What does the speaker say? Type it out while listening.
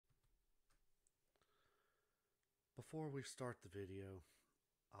Before we start the video,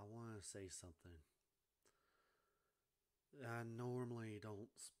 I want to say something. I normally don't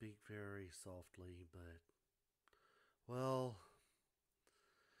speak very softly, but, well,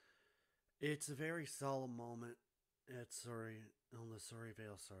 it's a very solemn moment at Surrey, on the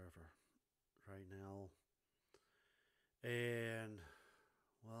Surreyvale server right now. And,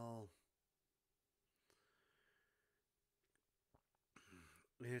 well,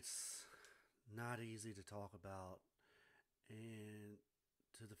 it's not easy to talk about. And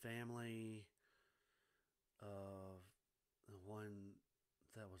to the family of the one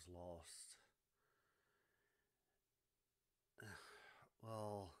that was lost,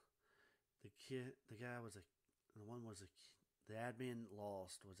 well, the guy was the one was the admin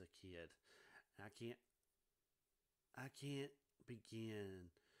lost was a kid. And I can't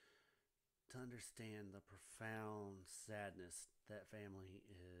begin to understand the profound sadness that family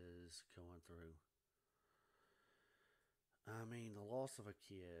is going through. I mean, the loss of a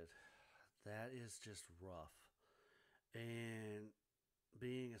kid, that is just rough. And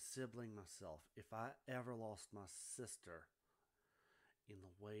being a sibling myself, if I ever lost my sister in the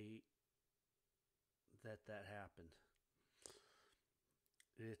way that happened,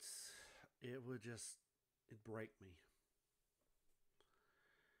 it would just it'd break me.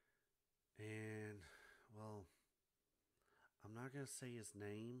 And, well, I'm not gonna say his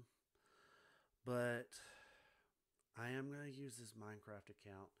name, but I am gonna use his Minecraft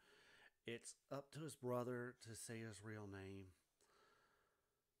account. It's up to his brother to say his real name.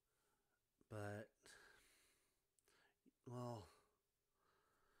 But, well,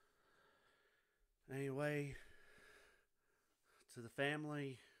 anyway, to the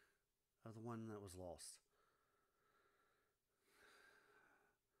family of the one that was lost,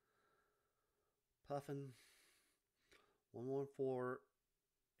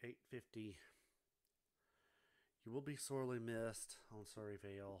 puffin114850, you will be sorely missed on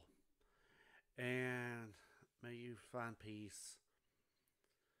Surreyvale, and may you find peace.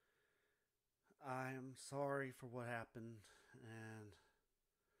 I am sorry for what happened, and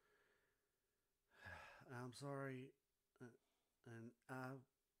I'm sorry, and uh,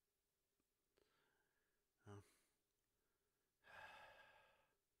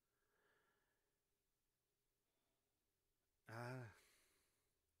 I,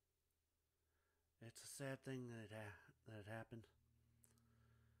 it's a sad thing that it happened.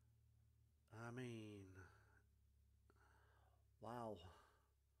 I mean, wow,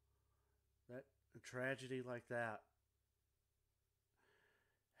 that a tragedy like that,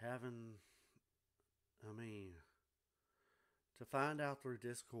 having, I mean, to find out through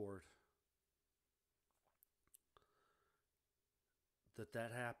Discord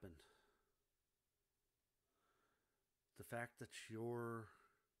that happened. The fact that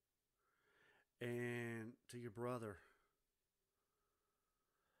and to your brother,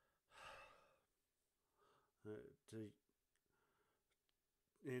 to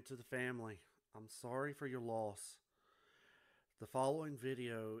and to the family, I'm sorry for your loss. The following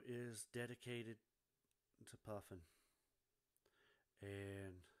video is dedicated to Puffin.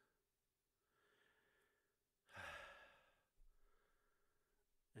 And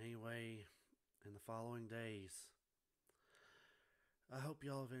anyway, in the following days, I hope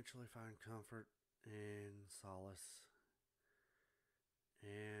y'all eventually find comfort and solace.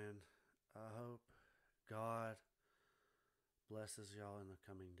 And I hope God blesses y'all in the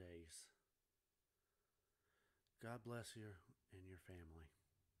coming days. God bless you and your family.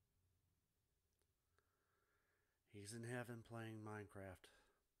 He's in heaven playing Minecraft.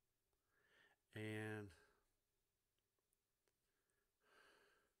 And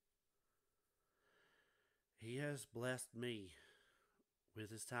he has blessed me with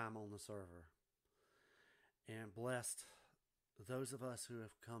his time on the server, and blessed those of us who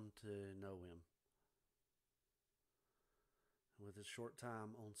have come to know him with his short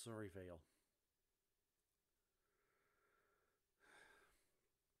time on Surreyvale.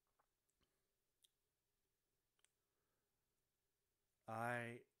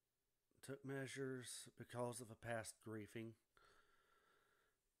 I took measures because of a past grieving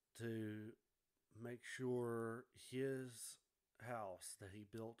to make sure his house that he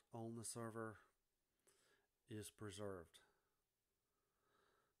built on the server is preserved.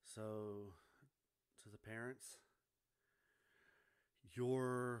 So, to the parents,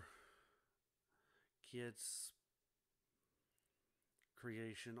 your kid's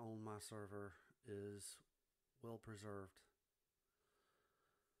creation on my server is well preserved.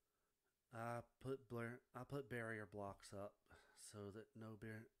 I put barrier blocks up so that no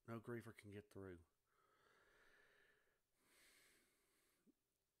griefer can get through.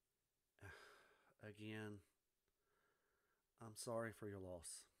 Again, I'm sorry for your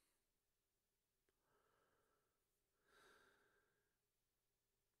loss.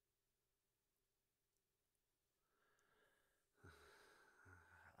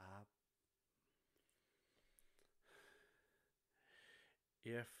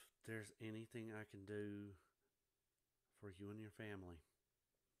 If there's anything I can do for you and your family,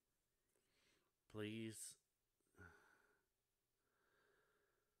 please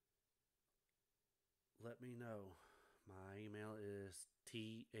let me know. My email is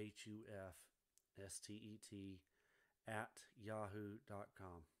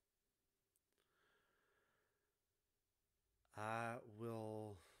thufstet@yahoo.com. I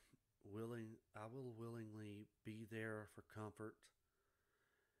will willingly be there for comfort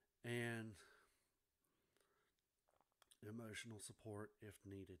and emotional support if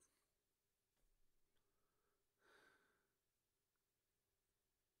needed.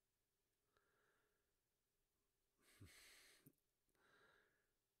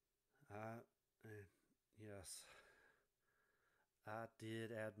 Yes, I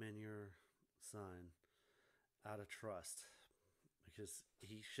did admin your son out of trust because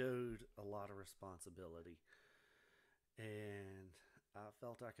he showed a lot of responsibility and I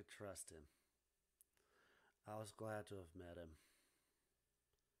felt I could trust him. I was glad to have met him.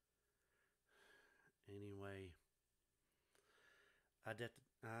 Anyway, I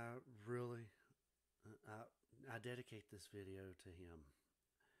really I dedicate this video to him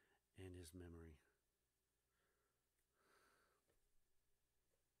and his memory.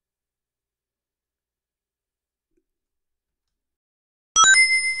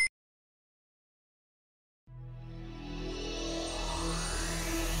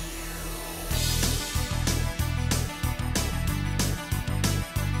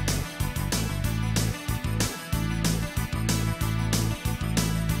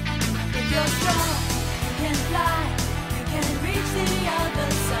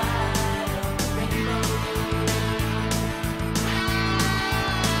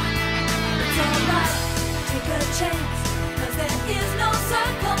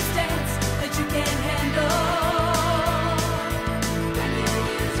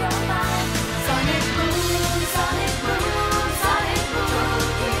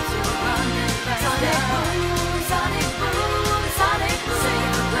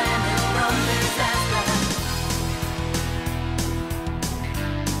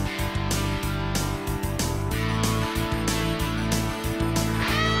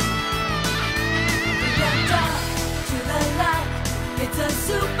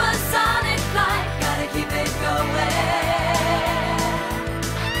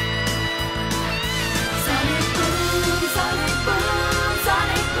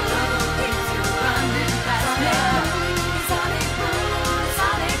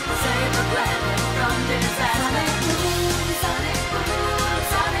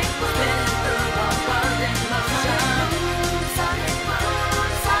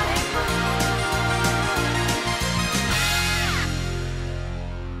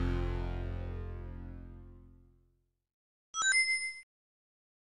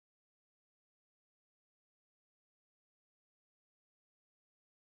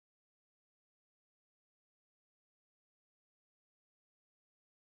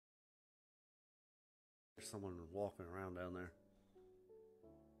 There's someone walking around down there.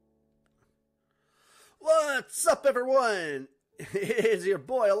 What's up, everyone? It's your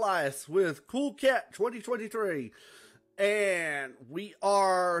boy Elias with Cool Cat 2023, and we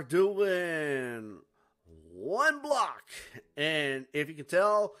are doing Oneblock. And if you can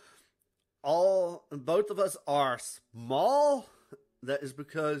tell, both of us are small. That is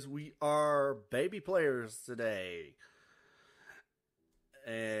because we are baby players today.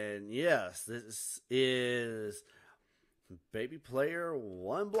 And yes, this is Baby Player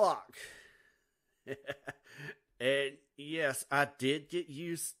Oneblock. And yes, I did get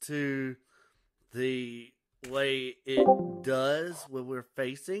used to the way it does when we're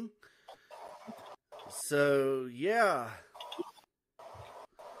facing. So yeah.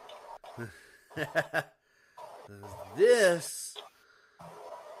 This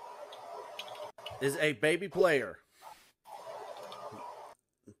is a baby player.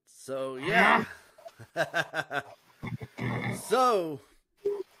 So yeah. So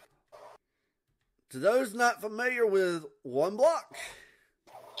to those not familiar with Oneblock,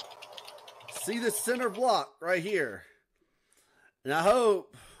 see the center block right here. And I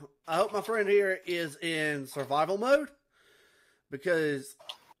hope my friend here is in survival mode, because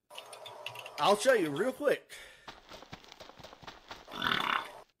I'll show you real quick.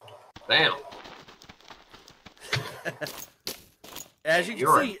 Damn. As you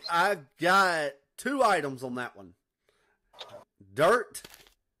can see, I got 2 items on that one. dirt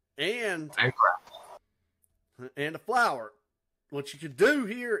and And a flower. What you could do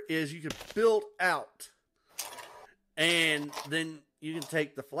here is you could build out, and then you can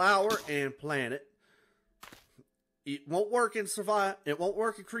take the flower and plant it. It won't work in survival. It won't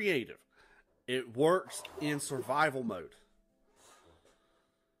work in creative. It works in survival mode.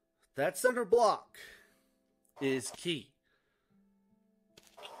 That center block is key.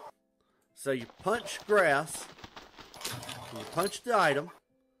 So you punch grass, you punch the item,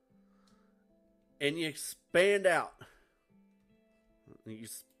 and you expand out.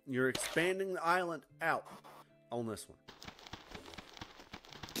 You're expanding the island out on this one.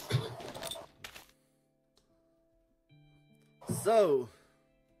 So,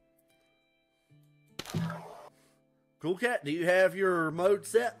 Cool Cat, do you have your mode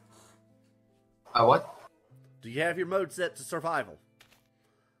set? What? Do you have your mode set to survival?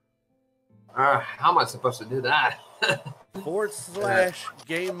 How am I supposed to do that? /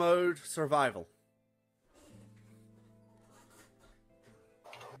 game mode survival.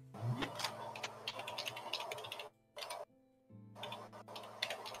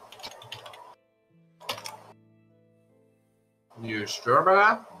 You sure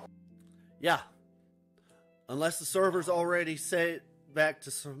about that? Yeah. Unless the server's already set back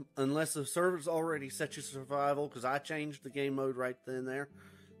to unless the server's already set you to survival, because I changed the game mode right then and there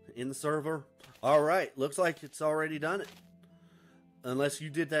in the server. All right, looks like it's already done it. Unless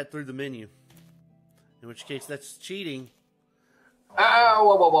you did that through the menu, in which case that's cheating.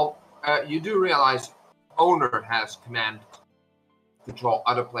 Well. You do realize owner has command control,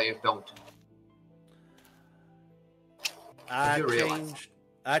 other players don't.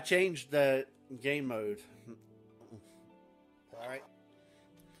 I changed the game mode. All right.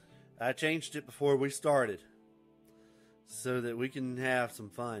 I changed it before we started so that we can have some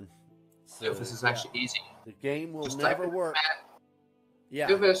fun. So This is actually easy. The game will Just never work. Yeah.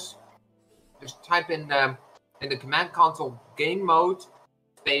 Do this. Just type in the command console game mode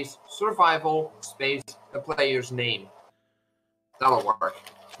space survival space the player's name. That'll work.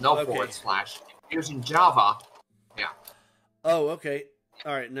 No Okay. / Using Java. Yeah. Oh, okay.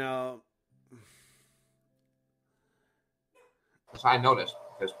 All right. Now, Because I noticed,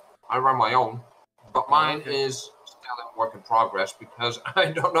 because I run my own, but mine Okay. is still in work in progress because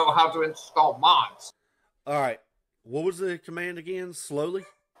I don't know how to install mods. all right. What was the command again? Slowly?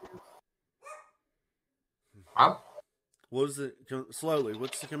 Huh? What was it? Slowly.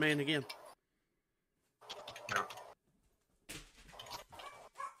 What's the command again? Yeah.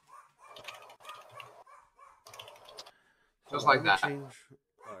 Just like that. Change.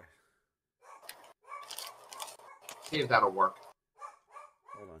 All right. See if that'll work.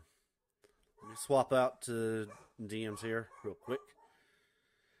 Hold on. Let me swap out to DMs here real quick.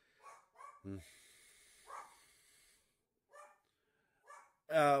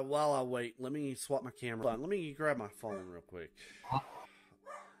 While I wait, let me swap my camera. Hold on, let me grab my phone real quick.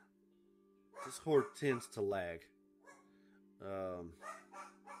 Discord tends to lag.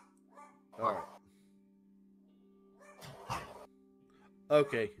 Alright.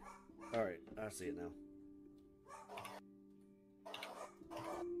 Okay. Alright, I see it now.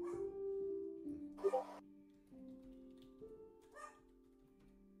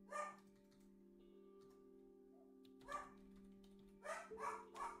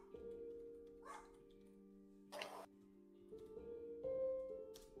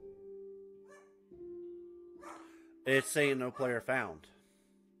 It's saying no player found.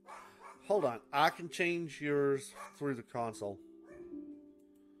 Hold on. I can change yours through the console.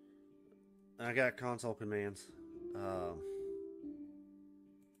 I got console commands.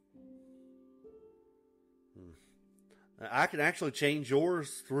 I can actually change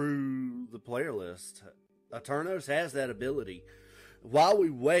yours through the player list. Eternos has that ability. While we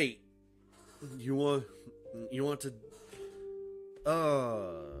wait, you want to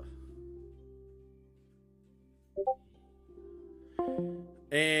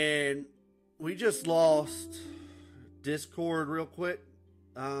and we just lost Discord real quick.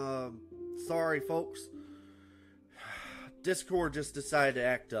 Sorry, folks. Discord just decided to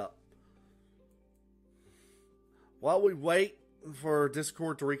act up. While we wait for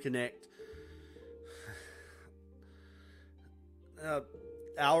Discord to reconnect,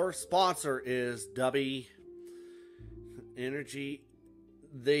 our sponsor is Dubby Energy.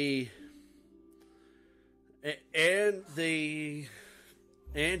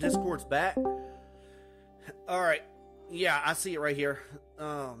 And Discord's back. All right. Yeah, I see it right here.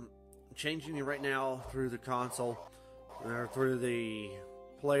 Changing it right now through the console or through the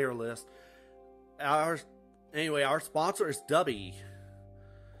player list. Our sponsor is Dubby.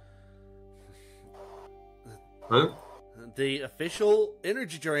 Huh? the official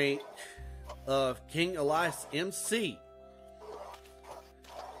energy drink of King Elias MC.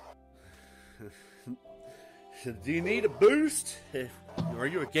 Do you need a boost? Are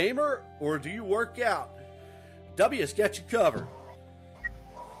you a gamer or do you work out? W's got you covered.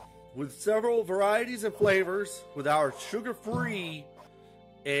 With several varieties and flavors, with our sugar-free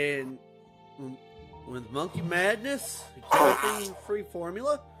and with Monkey Madness, caffeine-free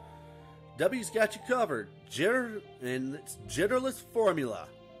formula, W's got you covered. And it's jitterless formula.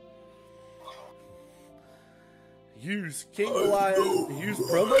 Use King Elias. Use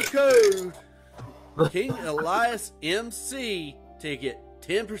promo code King Elias MC to get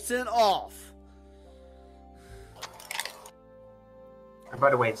 10% off. And by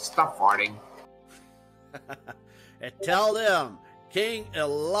the way, stop farting. And tell them King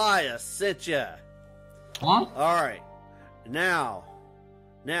Elias sent you. Huh? All right, now,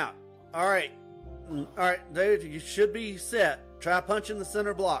 all right, dude, you should be set. Try punching the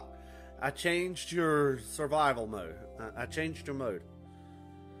center block. I changed your survival mode. I changed your mode.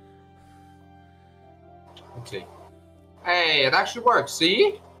 Okay. Hey, it actually works.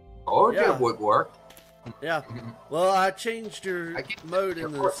 See? Oh, yeah, it would work. Yeah. Well, I changed your mode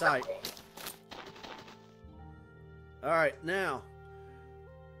in the site. All right, now,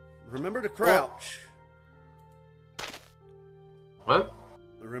 remember to crouch. What?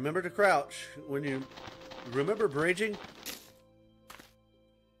 Remember to crouch when you remember bridging.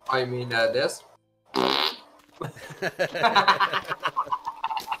 I mean this.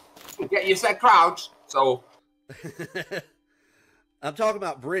 Yeah, you said crouch, so. I'm talking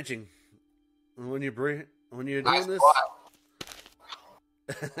about bridging. When you're doing this.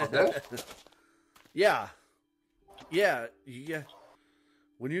 Okay. Yeah.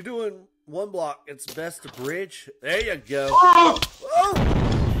 When you're doing one block, it's best to bridge. There you go. Oh!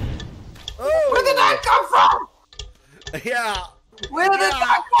 Oh! Where did that come from? Yeah. Where did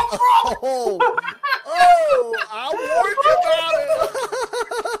that come from? Oh, I warned you about it.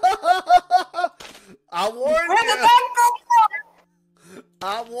 I warned Where you. did that come from?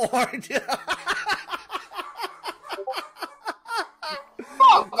 I warned you.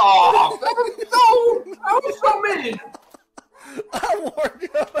 Fuck off! That was so mean. I warned you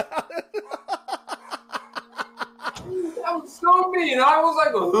about it. That was so mean. I was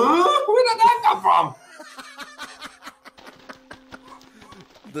like, huh? Where did that come from?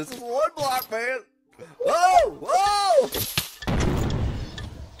 This is one block, man. Oh!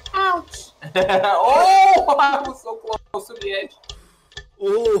 Ouch! Oh! I was so close to the edge.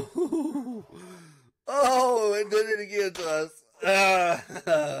 Oh! It did it again to us.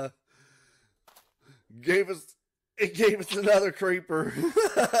 It gave us another creeper.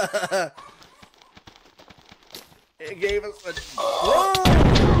 It gave us a. Whoa!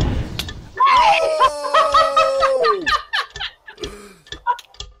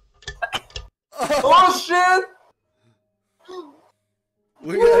 Oh shit!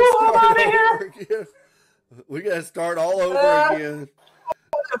 We gotta start over again. We gotta start all over again.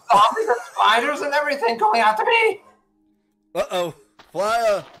 There's zombies and spiders and everything coming after me. Uh-oh.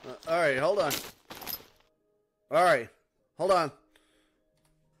 Fly. Alright, hold on. Alright. Hold on.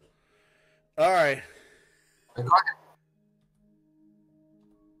 Alright.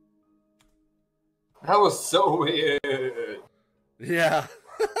 That was so weird. Yeah.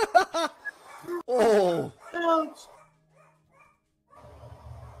 Oh.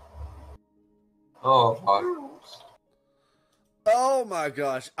 Oh, fuck. Oh my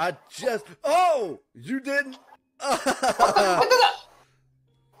gosh. Oh! You didn't.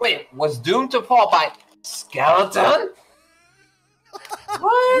 Wait, was doomed to fall by skeleton?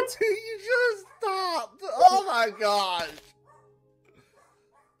 What? You just stopped. Oh my gosh.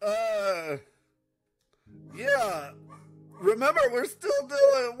 Yeah. Remember, we're still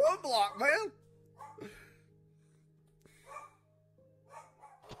doing one block, man.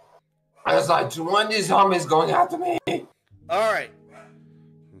 There's like 20 zombies going after me. Alright.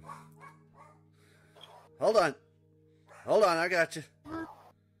 Hold on. I got you.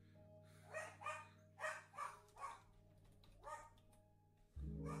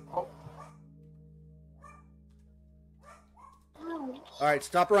 Alright,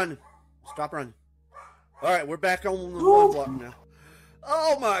 stop running. Alright, we're back on the one block now.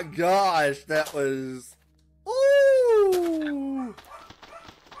 Oh my gosh, that was... Ooh!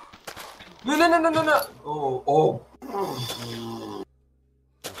 No. Oh.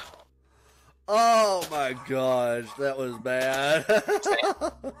 Oh my gosh, that was bad.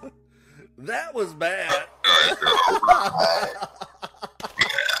 That was bad.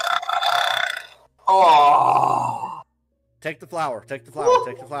 Oh. Take the flower.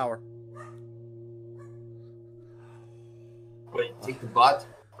 Wait, take the butt?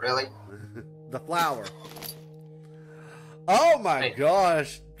 Really? The flower. Oh my Hey.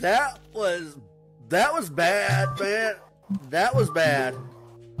 gosh, that was bad, man. That was bad.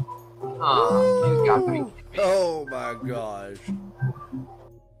 Oh, you got to be kidding me. Oh my gosh.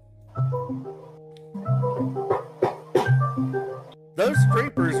 Those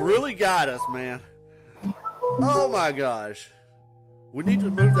creepers really got us, man. Oh my gosh. We need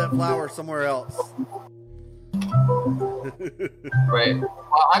to move that flower somewhere else. Wait,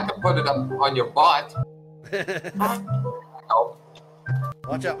 well, I can put it up on your butt. Oh.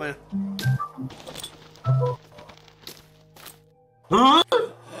 Watch out, man. Huh?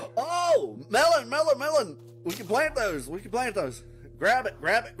 Oh, melon. We can plant those. Grab it.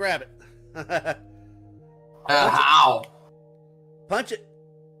 How? Punch it.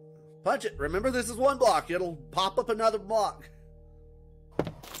 Remember, this is one block. It'll pop up another block.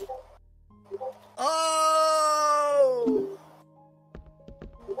 Oh!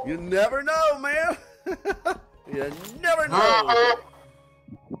 You never know, man. You never know.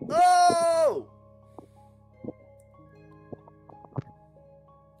 Oh!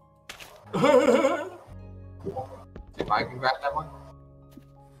 See if I can grab that one.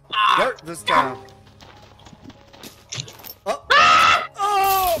 Dirt this time. Oh!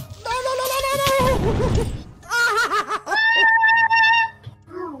 Oh! No! No!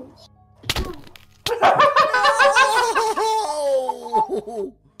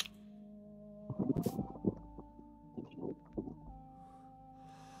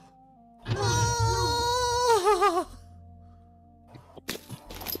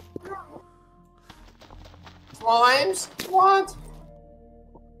 Slimes? What?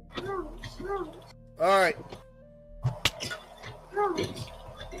 All right.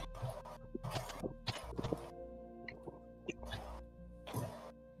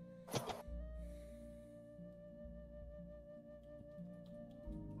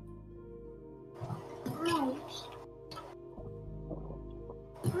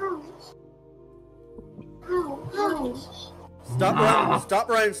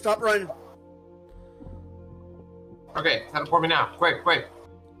 Stop running. Okay, teleport me now. Quick.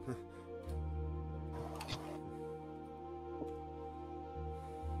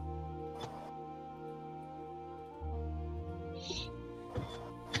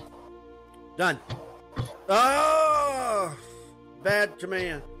 Done. Oh! Bad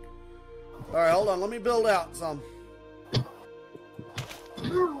command. All right, hold on. Let me build out some.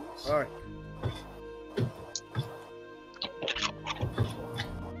 All right.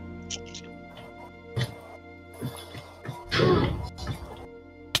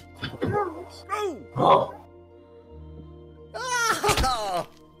 Oh. Ah!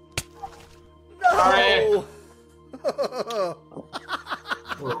 Sorry.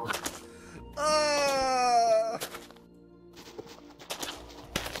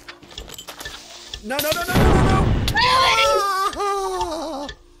 No! No!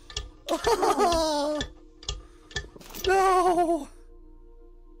 No!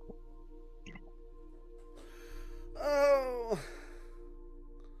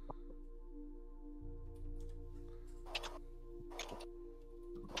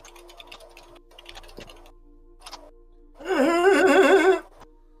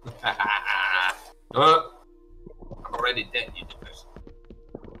 Oh! I'm already dead, you guys.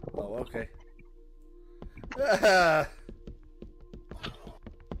 Oh, okay.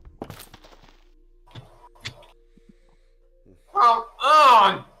 Come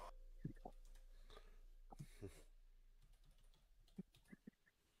on!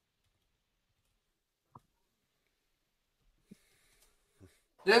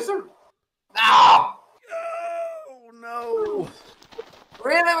 This is... No! Oh, no!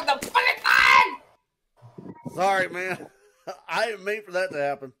 Really with the fucking gun? Sorry, man. I didn't mean for that to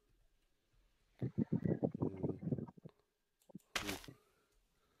happen.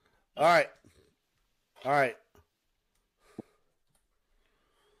 All right.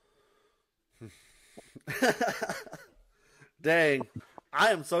 Dang.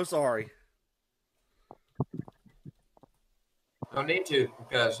 I am so sorry. No need to,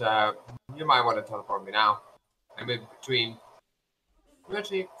 because you might want to teleport me now. I'm in between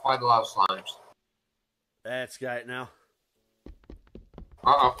actually quite a lot of slimes. That's got it now.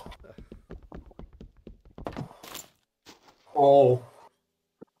 Uh-oh. Oh.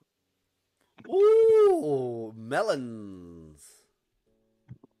 Ooh, melons.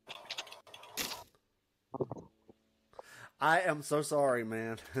 I am so sorry,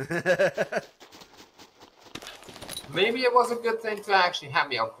 man. Maybe it was a good thing to actually have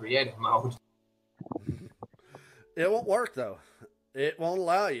me on creative mode. It won't work, though. It won't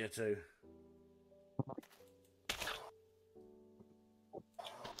allow you to.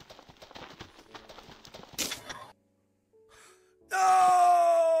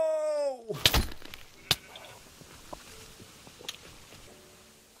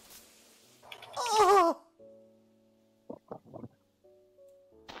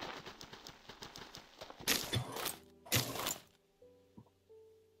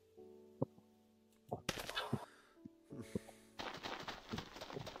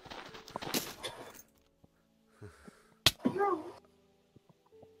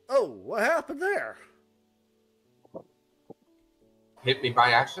 happened there? Hit me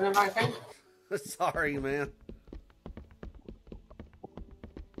by accident, I think. Sorry, man.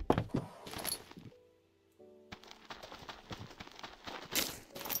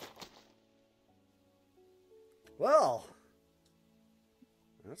 Well,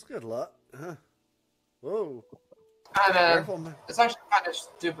 that's good luck. Huh. Whoa. And Careful, man. it's actually kind of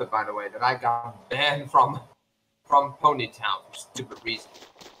stupid, by the way, that I got banned from Ponytown for stupid reasons.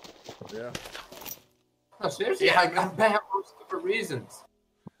 Yeah. No, seriously, Yeah, I got banned for stupid reasons.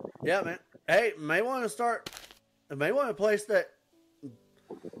 Yeah, man. Hey, may want to place that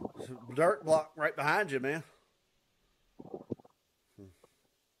dirt block right behind you, man.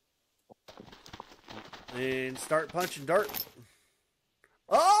 And start punching dirt.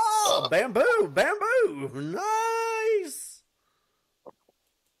 Oh, bamboo, bamboo. Nice.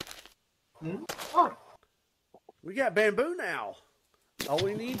 Oh. We got bamboo now. All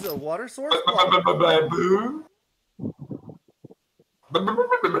we need is a water source. Bamboo.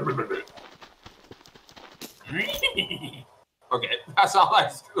 Okay, that's all I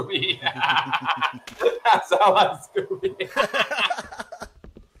Scooby. That's all I Scooby.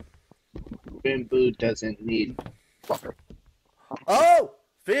 Bamboo doesn't need water. Oh,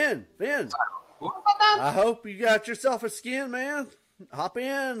 Finn. What about that? I hope you got yourself a skin, man. Hop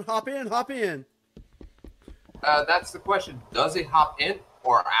in. That's the question. Does it hop in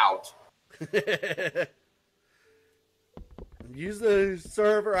or out? Use the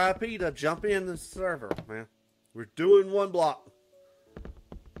server IP to jump in the server, man. We're doing one block.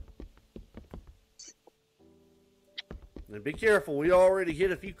 And be careful, we already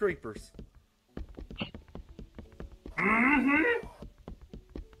hit a few creepers. Mm-hmm.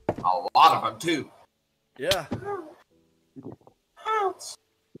 A lot of them, too. Yeah. Ouch.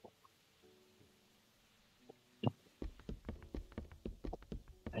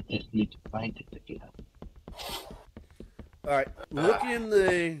 I just need to find it again. Alright, look in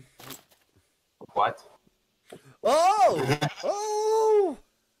the... What? Oh!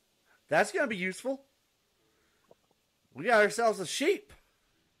 That's going to be useful. We got ourselves a sheep.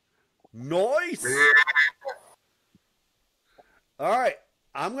 Nice! Alright,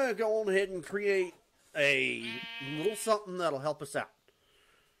 I'm going to go on ahead and create a little something that'll help us out.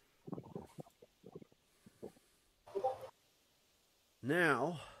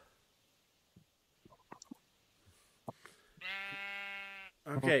 Now...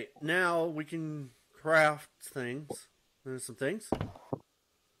 Okay, now we can craft things. There's some things.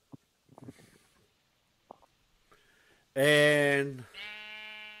 And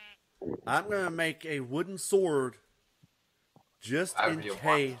I'm going to make a wooden sword just in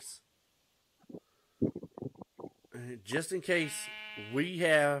case. Just in case we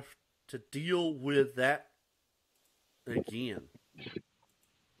have to deal with that again.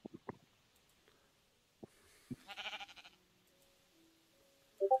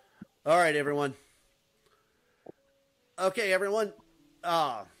 All right, everyone. Okay, everyone.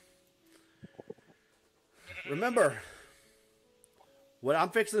 Remember, what I'm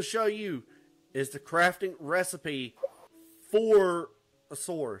fixing to show you is the crafting recipe for a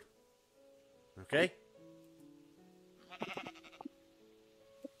sword. Okay?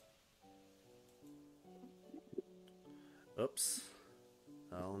 Oops.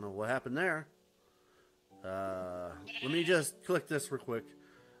 I don't know what happened there. Let me just click this real quick.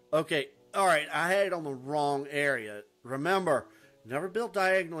 Okay, alright, I had it on the wrong area. Remember, never build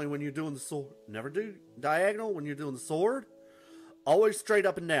diagonally when you're doing the sword. Never do diagonal when you're doing the sword. Always straight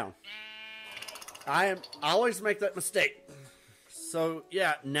up and down. I always make that mistake. So,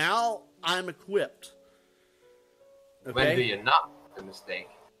 yeah, now I'm equipped. Okay? When do you not make the mistake?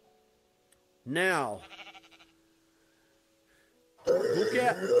 Now, look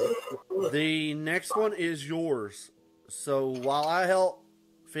at the next one is yours. So, while I help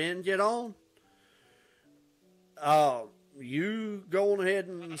Finn get on, you go on ahead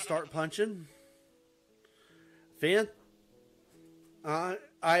and start punching. Finn, I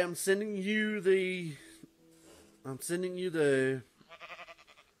am sending you the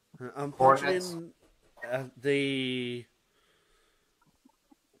I'm punching in the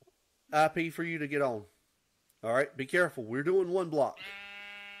IP for you to get on. Alright, be careful. We're doing one block.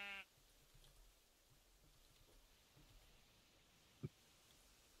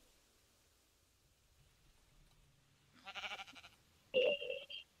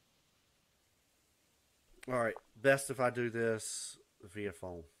 Alright, best if I do this via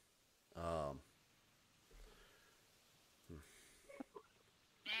phone.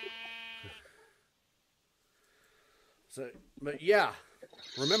 But yeah,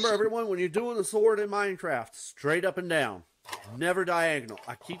 remember everyone, when you're doing the sword in Minecraft, straight up and down. Never diagonal.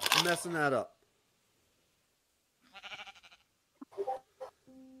 I keep messing that up.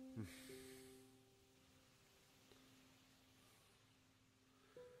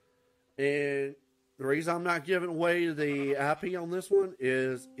 And the reason I'm not giving away the IP on this one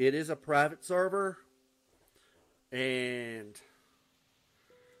is it is a private server. And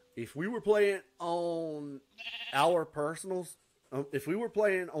if we were playing on our personals, if we were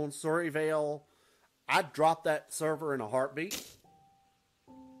playing on Surreyvale, I'd drop that server in a heartbeat.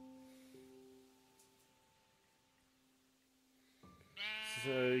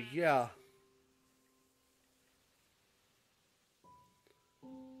 So, yeah.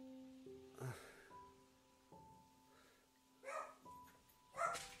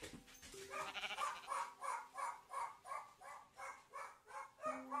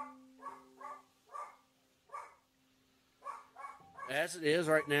 As it is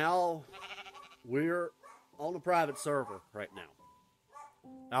right now, we're on a private server right now.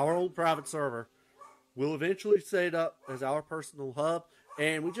 Our own private server. We'll eventually set it up as our personal hub.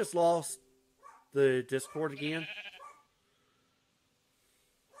 And we just lost the Discord again.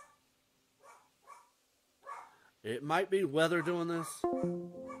 It might be weather doing this.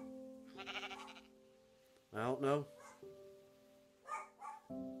 I don't know.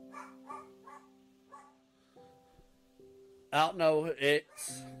 I don't know.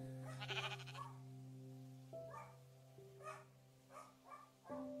 It's...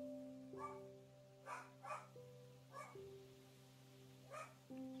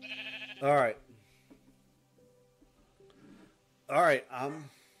 Alright. Alright, I'm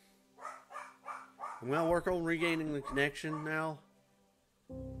going to work on regaining the connection now.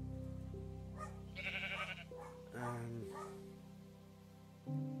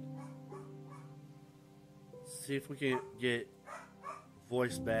 See if we can get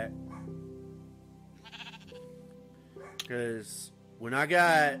voice back. Because when I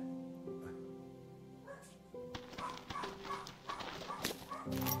got...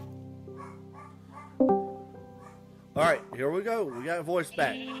 Alright, here we go. We got a voice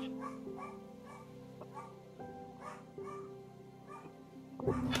back.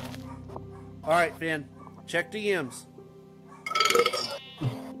 Alright, Finn. Check DMs.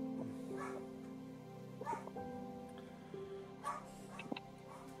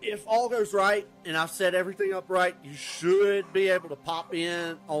 If all goes right, and I've set everything up right, you should be able to pop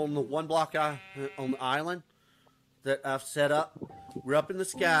in on the one block on the island that I've set up. We're up in the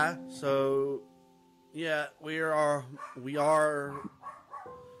sky, so... Yeah, we are.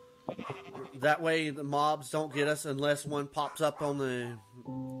 That way, the mobs don't get us unless one pops up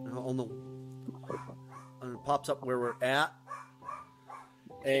pops up where we're at,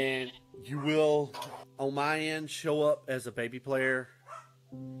 and you will, on my end, show up as a baby player.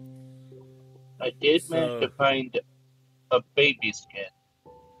 I did manage to find a baby skin.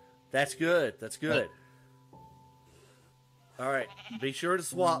 That's good. That's good. All right, be sure to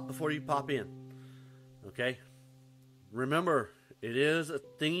swap before you pop in. Okay, remember, it is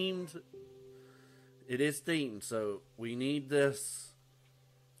themed, so we need this,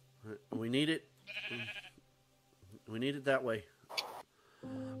 we need it that way.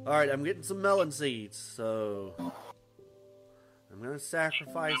 Alright, I'm getting some melon seeds, so I'm going to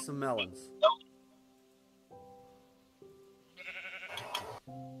sacrifice some melons.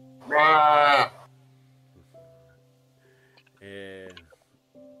 And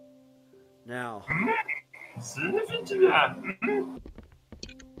now...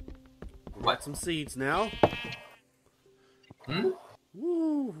 Got some seeds now.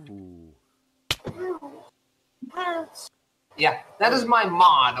 Woo. Yeah, that is my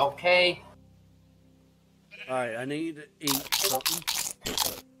mod, okay? Alright, I need to eat something.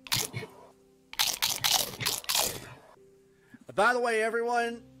 By the way,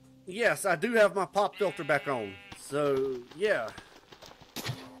 everyone, yes, I do have my pop filter back on. So, yeah.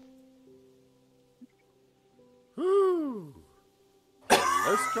 Whew.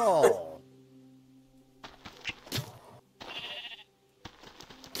 Let's call.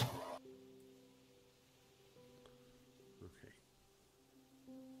 Okay.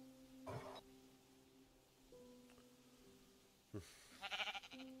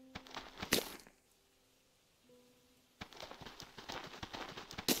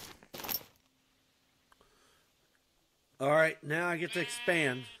 All right, now I get to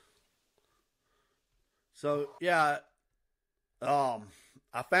expand. So, yeah, I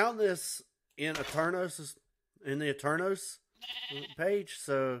found this in the Eternos page,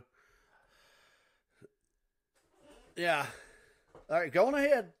 so, yeah. All right, go on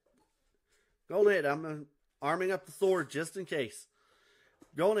ahead. Go on ahead. I'm arming up the sword just in case.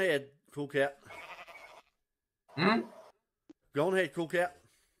 Go on ahead, Cool Cat. Go on ahead, Cool Cat.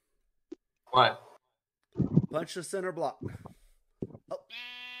 What? Punch the center block. Oh.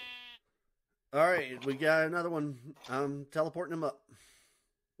 All right, we got another one. I'm teleporting him up.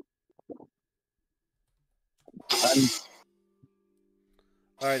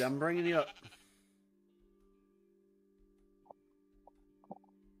 All right, I'm bringing you up.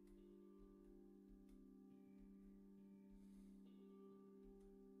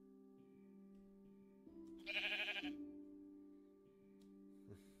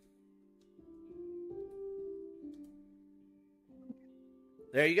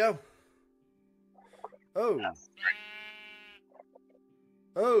 There you go. Oh.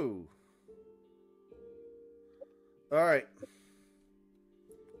 Oh. All right.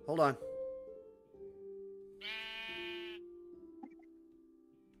 Hold on.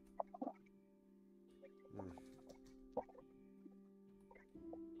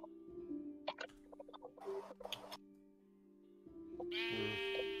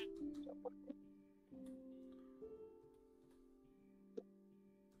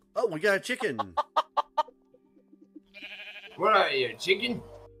 Oh, we got a chicken. What are you, chicken?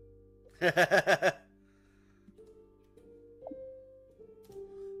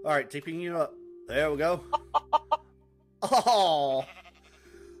 All right, TPing you up. There we go. Oh,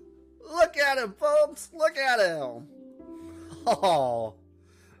 look at him, folks. Look at him. Oh,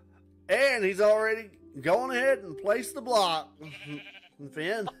 and he's already going ahead and placed the block.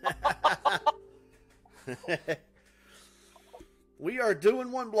 Finn. We are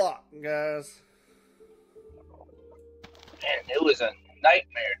doing one block, guys. Man, it was a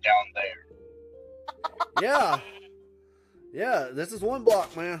nightmare down there. Yeah. Yeah, this is one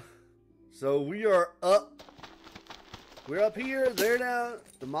block, man. So we are up. We're up here. They're down.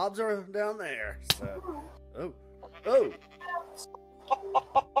 The mobs are down there. So, oh.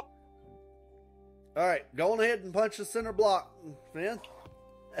 All right, go on ahead and punch the center block, Finn.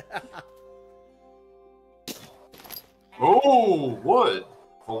 Oh, wood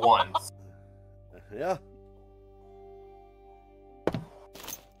for once. Yeah.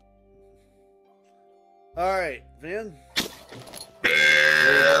 All right, Finn.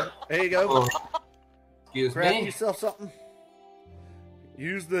 There you go. Oh, excuse Craft me. yourself something.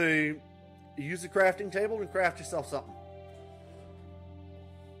 Use the crafting table and craft yourself something.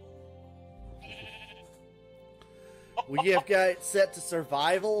 We have got it set to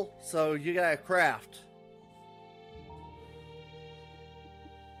survival, so you gotta craft.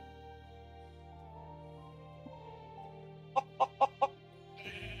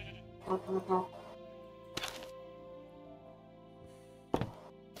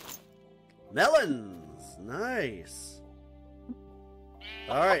 Melons! Nice.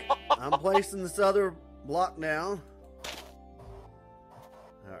 Alright, I'm placing this other block down.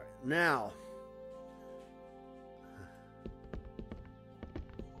 Alright, now.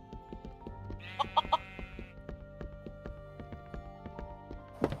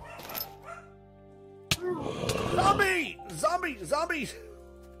 Zombie! Zombie! Zombies!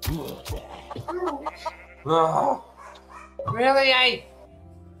 Oh, really?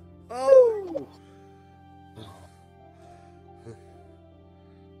 Oh!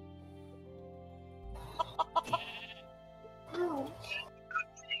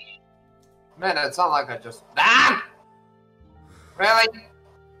 Man, it sounds like I just... Ah! Really?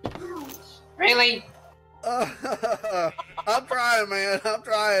 Really? I'm trying, man. I'm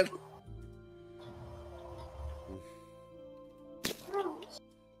trying.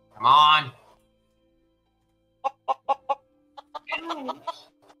 Come on.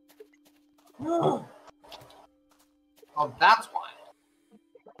 Oh, that's why.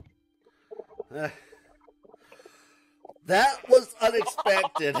 That was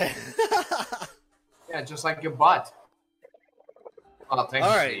unexpected. Yeah, just like your butt. Well, All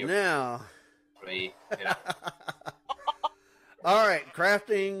right, now. Yeah. All right,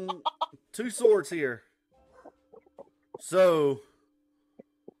 crafting 2 swords here. So,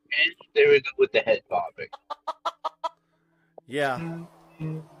 And there we go with the head bobbing. yeah.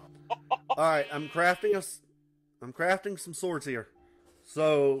 All right, I'm crafting some swords here.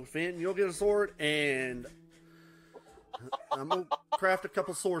 So, Finn, you'll get a sword, and I'm gonna craft a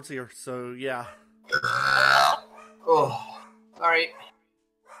couple swords here. So, yeah. Oh, sorry.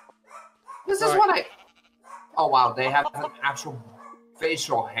 This is All right. what I... Oh, wow, they have an actual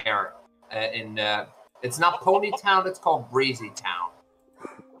facial hair in... It's not Pony Town, it's called Breezy Town.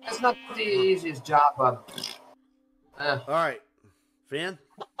 It's not the easiest job, but... All right, Finn.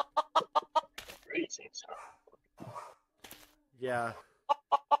 Crazy. Yeah.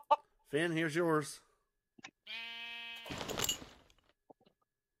 Finn, here's yours.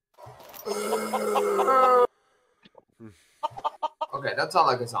 Okay, that sounds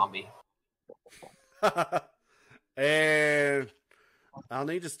like a zombie. And I'll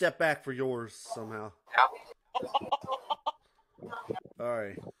need to step back for yours somehow. Yeah. All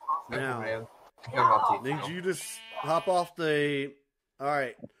right. Now, need you to hop off the... All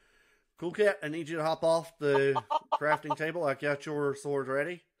right. Cool Cat, I need you to hop off the crafting table. I got your sword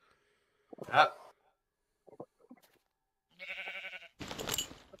ready. Yep.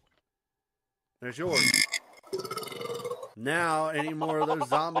 There's yours. Now, any more of those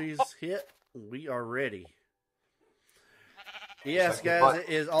zombies hit, we are ready. Yes, guys, it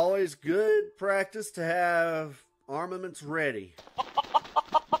is always good practice to have armaments ready.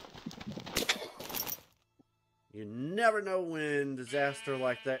 You never know when disaster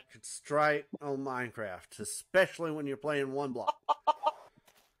like that could strike on Minecraft, especially when you're playing Oneblock.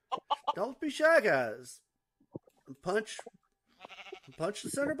 Don't be shy, guys. Punch the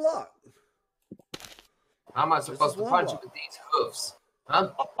center block. How am I supposed to punch with these hoofs?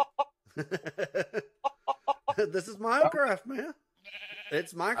 Huh? This is Minecraft, man.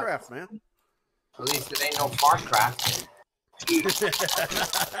 It's Minecraft, man. At least it ain't no Fartcraft.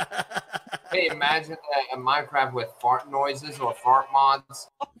 Hey, imagine a Minecraft with fart noises or fart mods.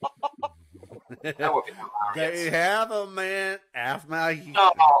 That would be hilarious. They have them, man. Man. Are you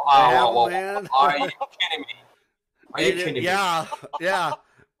kidding me? Are you kidding me? Yeah.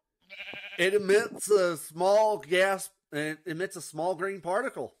 It emits a small gas. It emits a small green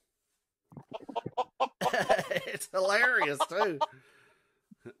particle. It's hilarious too.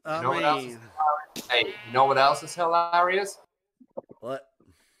 Hey, you know what else is hilarious? What?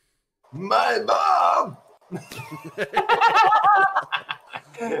 My mom.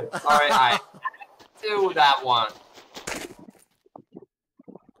 Sorry, I do that one.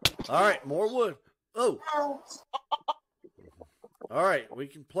 All right, more wood. Oh. All right, we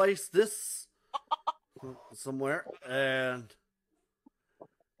can place this somewhere, and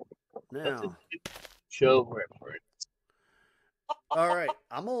now show reference. All right,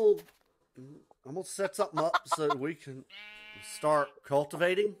 I'm gonna set something up so we can start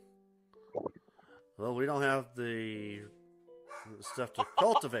cultivating. Well, we don't have the stuff to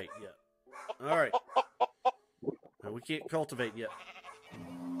cultivate yet. All right, no, we can't cultivate yet.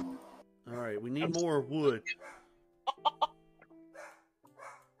 All right, we need more wood.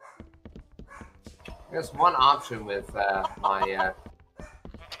 There's one option with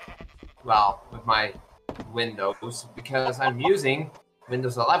my Windows, because I'm using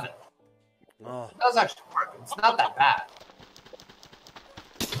Windows 11. Oh. It does actually work. It's not that bad.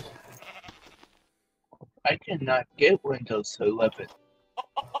 I cannot get Windows 11.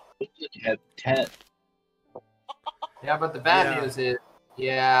 We should have 10. Yeah, but the bad news is,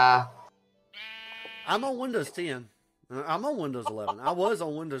 yeah. I'm on Windows 10. I'm on Windows 11. I was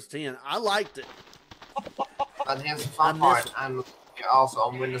on Windows 10. I liked it. But here's the fun part. I'm also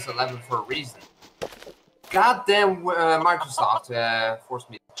on Windows 11 for a reason. Goddamn Microsoft forced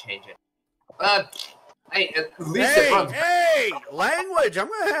me to change it. But, hey, at least it runs. Hey, language. I'm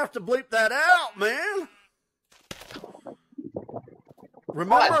going to have to bleep that out, man.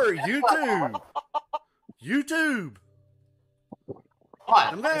 Remember, YouTube. YouTube. What?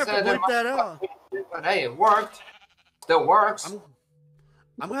 I'm going to have to bleep that out. But hey, it worked. Still works.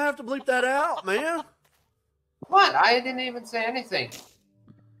 I'm going to have to bleep that out, man. What? I didn't even say anything.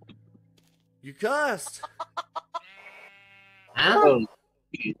 You cussed. Huh?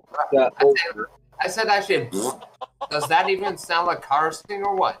 I said actually, does that even sound like cursing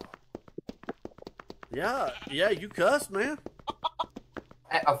or what? Yeah, you cussed, man.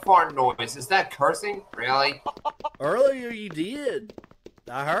 A fart noise, is that cursing? Really? Earlier you did.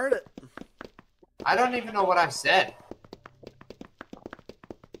 I heard it. I don't even know what I said.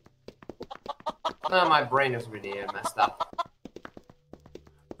 No, my brain is really messed up.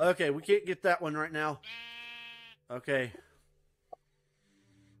 Okay, we can't get that one right now. Okay.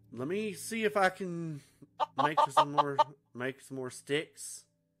 Let me see if I can make some more sticks.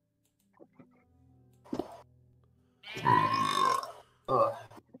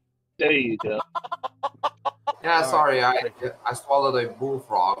 There you go. Yeah, sorry, I swallowed a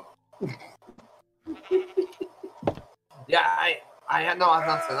bullfrog. Yeah, I had no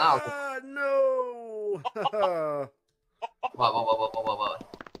nothing else. No. What?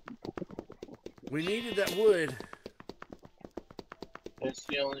 We needed that wood. That's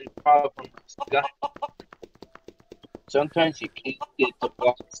the only problem. Sometimes you can't get the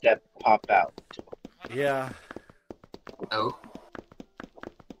blocks that pop out. Yeah. Oh.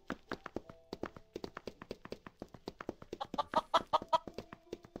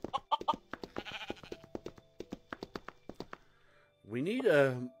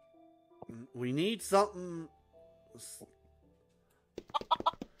 We need something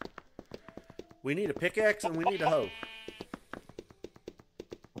We need a pickaxe and we need a hoe.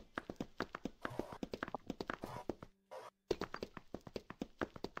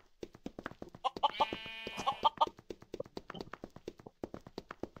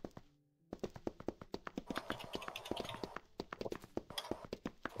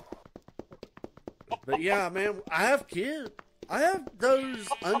 But yeah, man, I have kids. I have those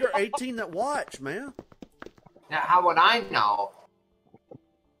under 18 that watch, man. Now, how would I know?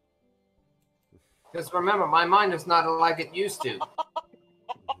 Because remember, my mind is not like it used to.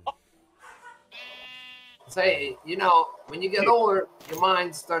 Say, you know, when you get older, your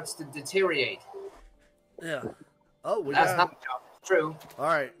mind starts to deteriorate. Yeah. Oh, That's not a joke. It's true. All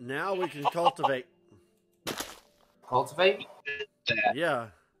right, now we can cultivate. Cultivate? Yeah.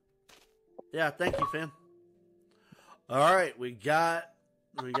 Yeah, thank you, Finn. All right, we got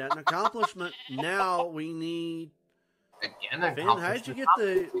an accomplishment. Now we need. Again, Finn, how'd you get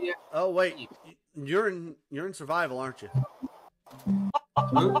the? Oh wait, you're in survival, aren't you?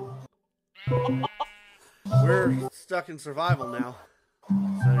 We're stuck in survival now,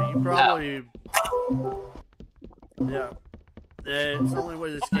 so you probably. Yeah, it's the only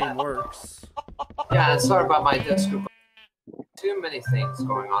way this game works. Yeah, and sorry about my Discord. Too many things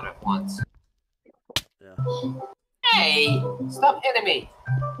going on at once. Yeah. Hey, stop hitting me!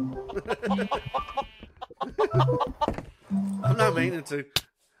 I'm not meaning to.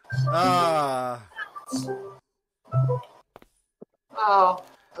 Oh,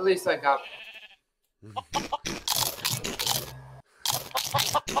 at least I got.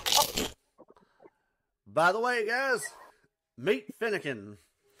 By the way, guys, meet Finnegan.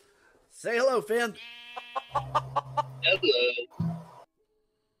 Say hello, Finn.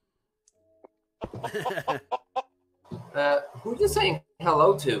 Hello. Who you saying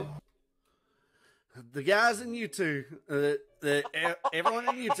hello to? The guys in YouTube, everyone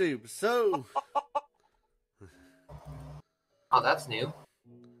in YouTube. So, Oh, that's new.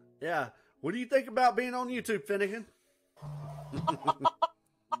 yeah, what do you think about being on YouTube, Finnegan?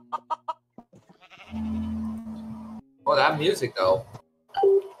 Oh, that music though.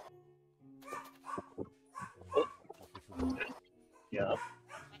 Yeah.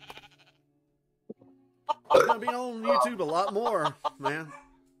 I'm gonna be on YouTube a lot more, man.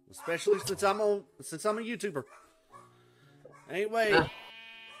 Especially since I'm a YouTuber. Anyway,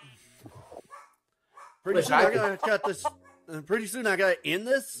 pretty soon I gotta cut this. Pretty soon I gotta end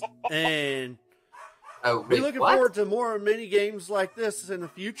this, and be looking forward to more mini games like this in the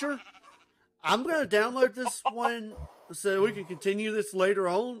future. I'm gonna download this one so we can continue this later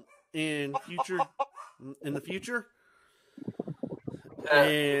on in the future.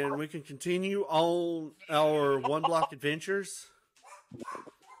 And we can continue on our one block adventures.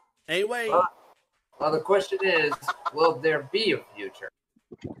 Anyway. Well, the question is, will there be a future?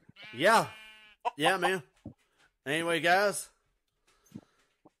 Yeah. Yeah, man. Anyway, guys.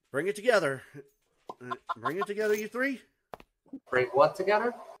 Bring it together. Bring it together, you three. Bring what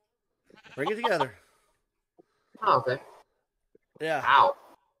together? Bring it together. Oh, okay. Yeah. Ow.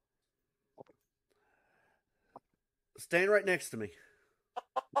 Stand right next to me.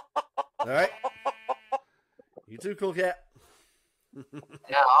 All right. You too, cool cat.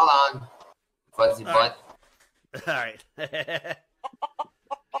 Yeah, hold on. Fuzzy butt. All right.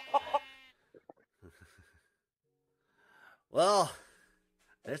 Well,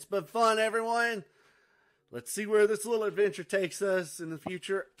 it's been fun, everyone. Let's see where this little adventure takes us in the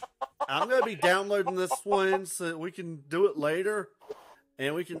future. I'm going to be downloading this one so that we can do it later.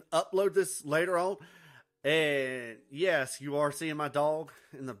 And we can upload this later on. And yes, you are seeing my dog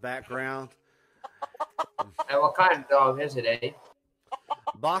in the background. And what kind of dog is it, eh?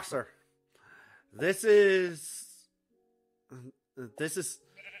 Boxer. This is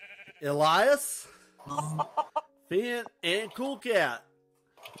Elias, Finn, and Cool Cat.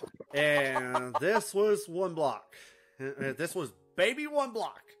 And this was Oneblock. This was Baby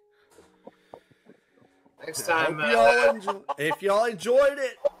Oneblock. Next time, if y'all enjoyed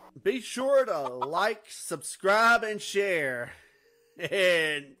it, be sure to like, subscribe, and share.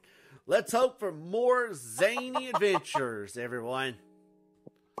 And let's hope for more zany adventures, everyone.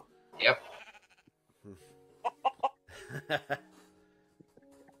 Yep.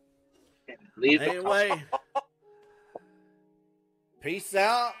 Anyway, peace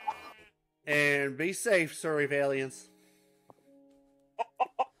out and be safe, Survivalians.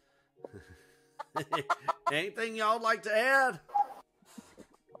 Anything y'all like to add?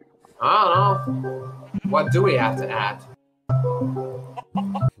 I don't know. What do we have to add?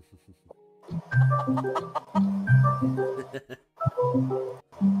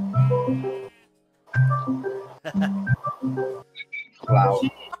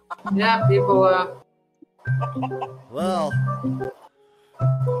 Yeah, people. Well,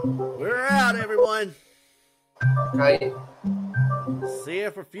 we're out, everyone. Okay. See you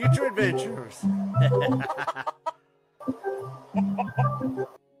for future adventures.